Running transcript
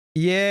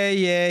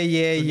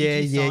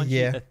Nijisanji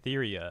Yeah.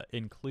 Etheria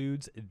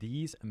includes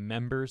these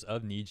members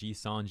of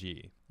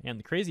Nijisanji. And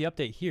the crazy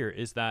update here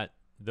is that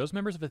those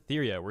members of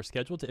Etheria were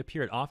scheduled to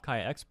appear at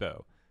Offkai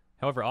Expo.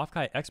 However,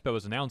 Offkai Expo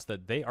has announced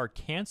that they are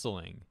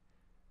canceling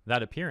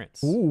that appearance,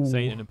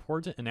 saying an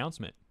important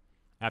announcement.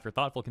 After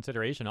thoughtful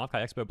consideration,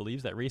 Offkai Expo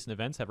believes that recent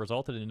events have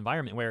resulted in an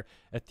environment where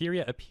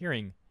Etheria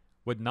appearing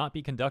would not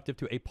be conducive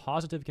to a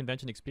positive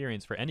convention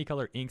experience for Any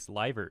Color Inc.'s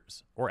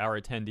livers or our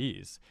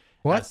attendees.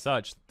 What? As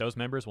such, those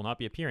members will not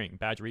be appearing.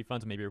 Badge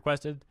refunds may be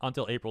requested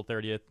until April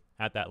 30th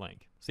at that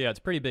link. So yeah, it's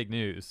pretty big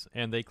news.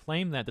 And they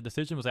claim that the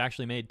decision was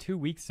actually made 2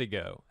 weeks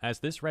ago. As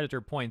this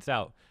Redditor points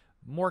out,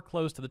 more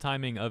close to the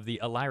timing of the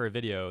Elira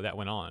video that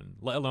went on,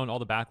 let alone all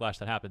the backlash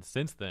that happened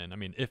since then. I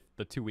mean, if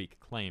the 2-week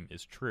claim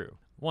is true.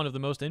 One of the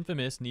most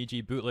infamous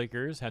Niji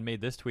bootlickers had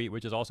made this tweet,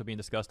 which is also being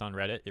discussed on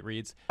Reddit. It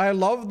reads, I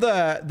love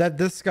that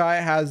this guy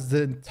has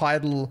the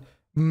title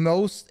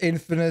most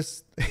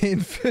infamous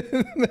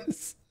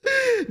Nijisanji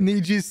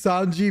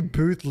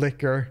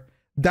bootlicker.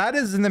 That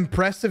is an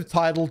impressive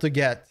title to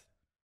get.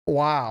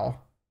 Wow.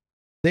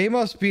 They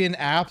must be an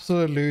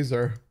absolute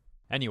loser.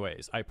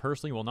 anyways, I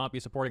personally will not be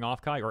supporting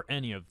Offkai or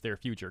any of their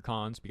future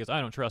cons because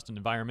I don't trust an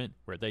environment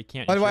where they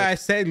can't. By the way, I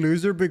say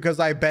loser because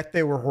I bet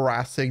they were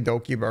harassing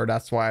Dokibur.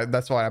 That's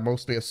why I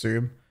mostly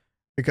assume,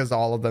 because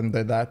all of them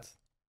did that.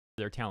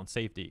 Their talent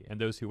safety, and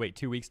those who wait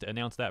 2 weeks to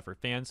announce that for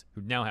fans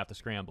who now have to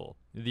scramble.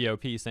 The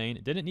OP saying,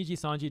 didn't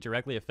Nijisanji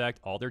directly affect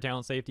all their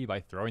talent safety by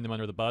throwing them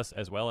under the bus,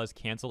 as well as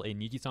cancel a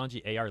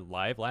Nijisanji AR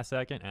live last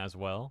second as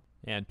well?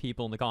 And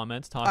people in the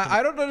comments talking.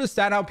 I don't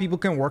understand how people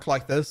can work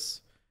like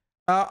this.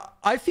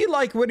 I feel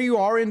like when you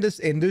are in this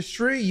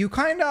industry, you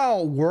kind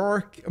of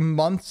work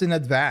months in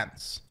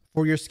advance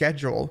for your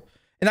schedule.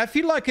 And I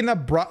feel like an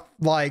abrupt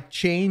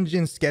change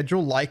in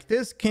schedule like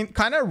this can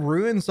kind of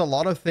ruins a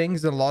lot of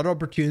things and a lot of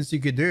opportunities you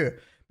could do,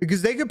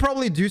 because they could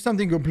probably do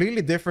something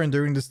completely different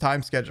during this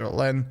time schedule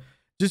and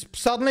just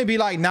suddenly be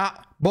like, nah,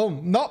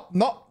 boom,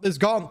 no, it's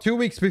gone 2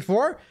 weeks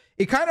before.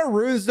 It kind of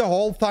ruins the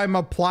whole time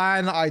of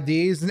plan,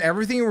 ideas, and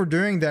everything we're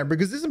doing there,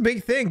 because this is a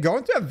big thing.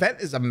 Going to an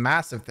event is a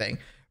massive thing,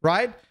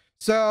 right?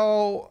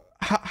 So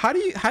how do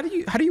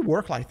you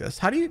work like this?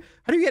 How do you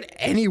get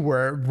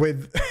anywhere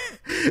with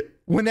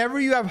whenever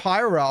you have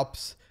higher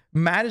ups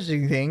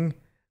managing thing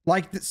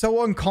like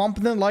so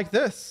incompetent like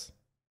this?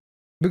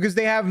 Because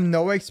they have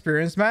no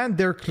experience, man.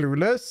 They're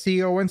clueless.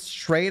 CEO went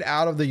straight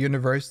out of the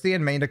university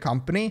and made a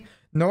company,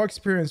 no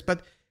experience.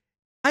 But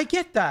I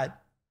get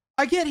that.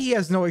 I get he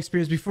has no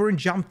experience before and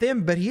jumped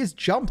in, but he has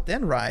jumped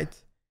in, right?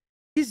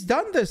 He's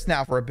done this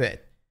now for a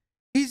bit.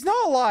 He's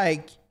not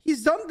like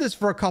he's done this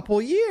for a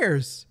couple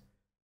years.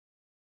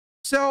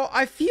 So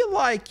I feel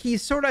like he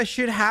sort of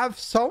should have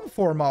some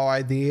formal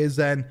ideas,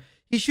 and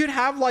he should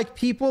have like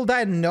people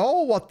that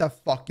know what the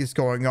fuck is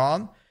going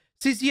on,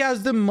 since he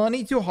has the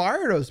money to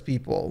hire those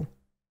people.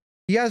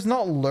 He has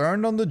not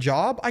learned on the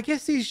job. I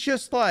guess he's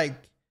just like,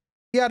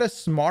 he had a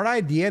smart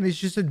idea and he's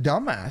just a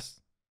dumbass.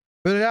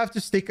 But he'd have to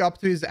stick up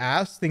to his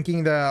ass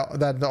thinking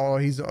that oh,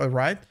 he's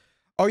right.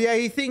 Oh yeah,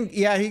 I think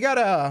he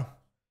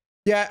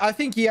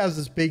has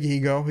this big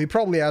ego. He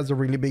probably has a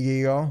really big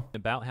ego.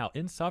 About how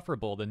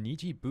insufferable the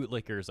Niji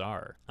bootlickers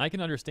are. I can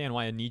understand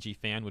why a Niji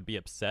fan would be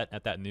upset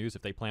at that news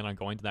if they plan on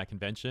going to that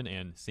convention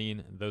and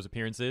seeing those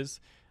appearances.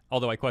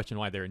 Although I question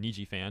why they're a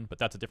Niji fan, but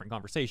that's a different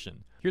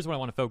conversation. Here's what I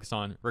want to focus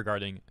on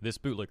regarding this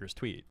bootlicker's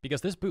tweet,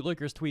 because this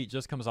bootlicker's tweet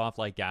just comes off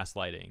like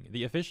gaslighting.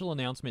 The official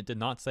announcement did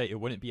not say it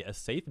wouldn't be a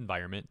safe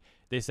environment.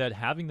 They said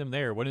having them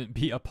there wouldn't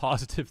be a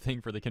positive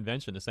thing for the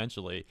convention,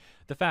 essentially.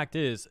 The fact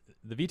is,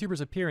 the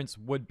VTuber's appearance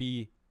would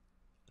be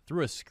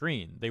through a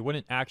screen. They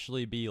wouldn't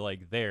actually be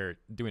like there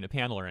doing a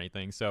panel or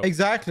anything. So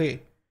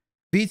exactly.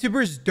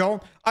 VTubers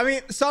don't. I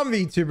mean, some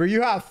VTuber,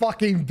 you have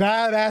fucking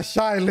badass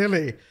Shy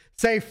Lily.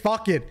 Say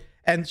fuck it.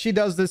 And she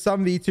does this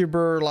some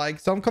VTuber, like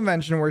some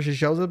convention where she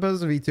shows up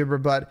as a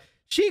VTuber, but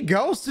she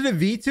goes to the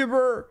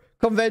VTuber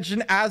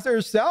convention as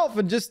herself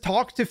and just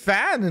talk to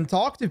fans and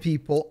talk to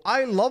people.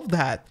 I love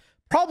that.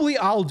 Probably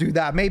I'll do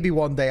that. Maybe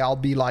one day I'll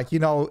be like, you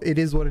know, it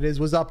is what it is.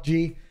 What's up,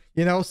 G?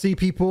 You know, see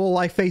people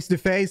like face to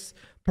face,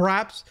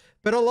 perhaps.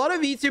 But a lot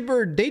of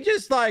VTuber, they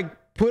just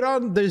like put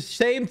on the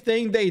same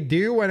thing they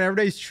do whenever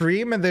they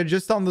stream, and they're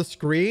just on the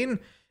screen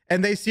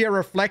and they see a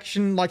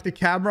reflection like the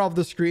camera of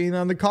the screen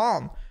on the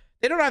comm.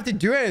 They don't have to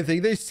do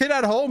anything. They sit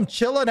at home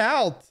chilling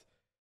out.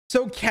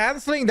 So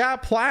canceling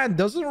that plan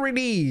doesn't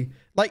really,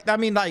 like, I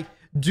mean, like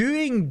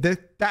doing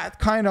that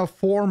kind of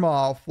form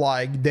of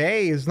like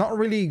day is not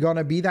really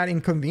gonna be that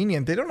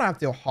inconvenient. They don't have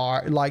to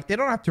hire, like, they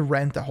don't have to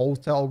rent a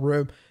hotel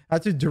room,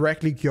 have to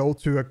directly go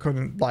to a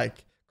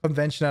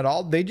convention at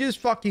all. They just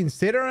fucking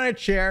sit on a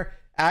chair,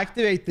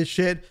 activate the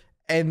shit,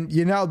 and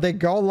you know, they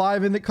go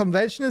live in the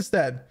convention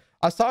instead.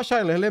 I saw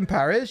Shy Lily in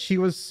Paris. She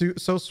was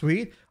so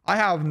sweet. I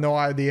have no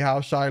idea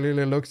how Shy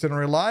Lily looks in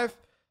real life.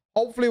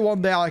 Hopefully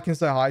one day I can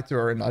say hi to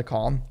her in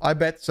Icon. I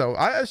bet so.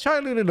 Shy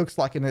Lily looks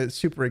like a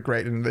super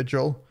great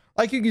individual.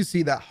 Like, you can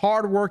see that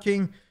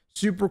hardworking,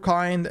 super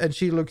kind, and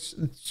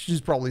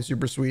she's probably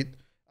super sweet.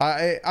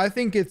 I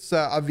think it's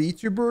a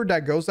VTuber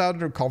that goes out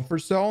of their comfort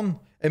zone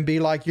and be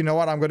like, you know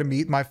what, I'm going to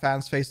meet my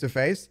fans face to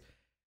face.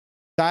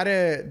 That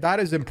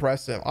is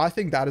impressive. I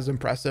think that is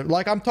impressive.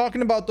 Like, I'm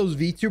talking about those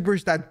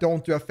VTubers that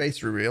don't do a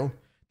face reveal,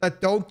 that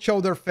don't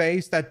show their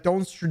face, that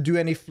don't do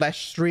any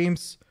flesh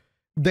streams.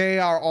 They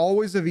are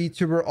always a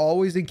VTuber,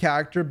 always in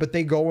character, but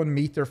they go and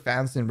meet their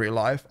fans in real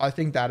life. I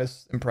think that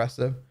is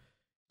impressive.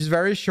 She's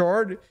very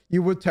short.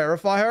 You would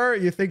terrify her?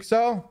 You think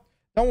so?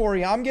 Don't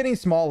worry, I'm getting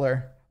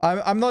smaller.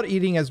 I'm not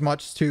eating as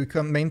much to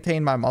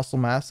maintain my muscle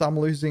mass. I'm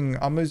losing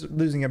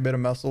a bit of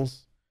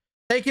muscles.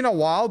 Taking a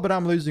while, but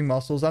I'm losing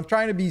muscles. I'm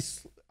trying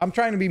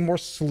to be more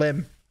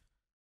slim.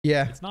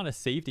 Yeah. It's not a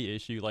safety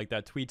issue like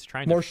that tweet's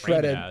trying more to frame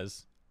shredded. it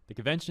as. The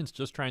convention's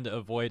just trying to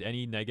avoid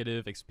any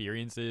negative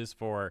experiences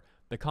for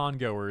the con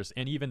goers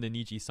and even the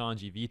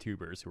Nijisanji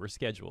VTubers who are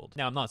scheduled.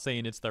 Now, I'm not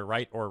saying it's the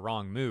right or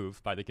wrong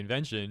move by the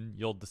convention.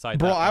 You'll decide.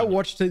 Bro, that I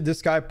watched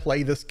this guy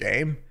play this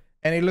game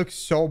and it looks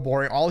so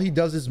boring. All he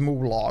does is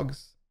move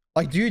logs.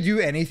 Like, do you do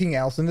anything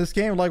else in this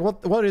game? Like,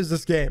 what is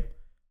this game?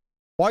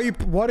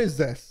 What is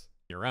this?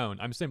 Your own.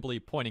 I'm simply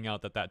pointing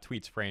out that that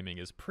tweet's framing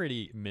is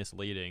pretty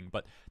misleading,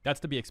 but that's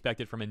to be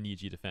expected from a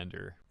Niji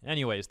defender.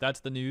 Anyways, that's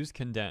the news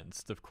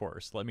condensed, of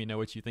course. Let me know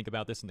what you think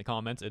about this in the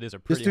comments. It is a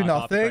pretty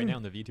hot topic right now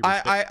in the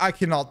VTuber space. I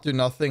cannot do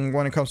nothing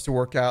when it comes to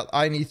workout.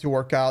 I need to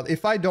work out.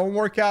 If I don't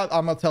work out,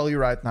 I'm gonna tell you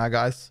right now,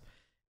 guys.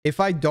 If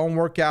I don't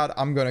work out,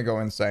 I'm gonna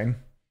go insane.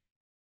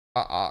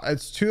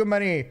 It's too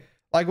many.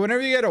 Like,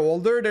 whenever you get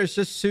older, there's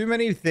just too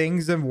many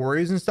things and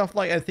worries and stuff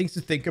like, and things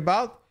to think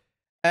about.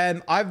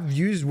 And I've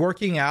used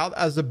working out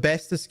as the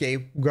best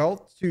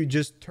scapegoat to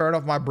just turn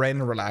off my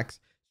brain and relax.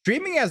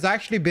 Streaming has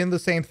actually been the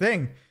same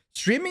thing.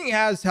 Streaming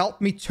has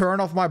helped me turn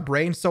off my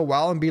brain so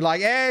well and be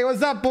like, hey,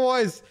 what's up,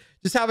 boys?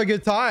 Just have a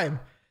good time.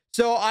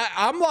 So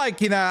I'm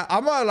like,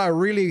 I'm at a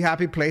really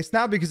happy place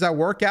now because I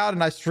work out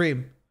and I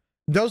stream.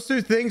 Those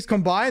two things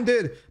combined,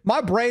 dude,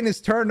 my brain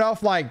is turned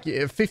off like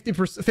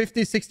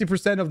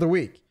 50-60% of the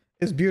week.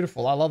 It's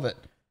beautiful. I love it.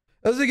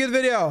 That was a good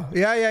video.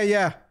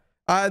 Yeah.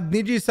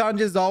 Nijisanji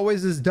is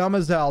always as dumb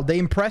as hell. They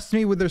impressed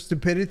me with their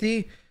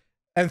stupidity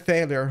and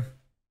failure.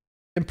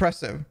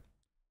 Impressive.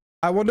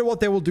 I wonder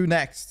what they will do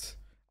next.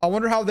 I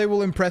wonder how they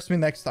will impress me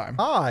next time.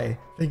 Hi,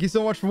 thank you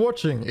so much for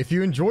watching. If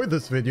you enjoyed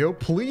this video,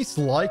 please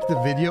like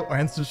the video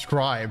and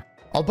subscribe.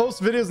 I'll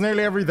post videos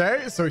nearly every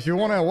day, so if you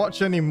want to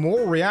watch any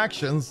more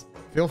reactions,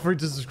 feel free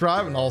to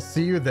subscribe and I'll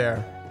see you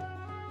there.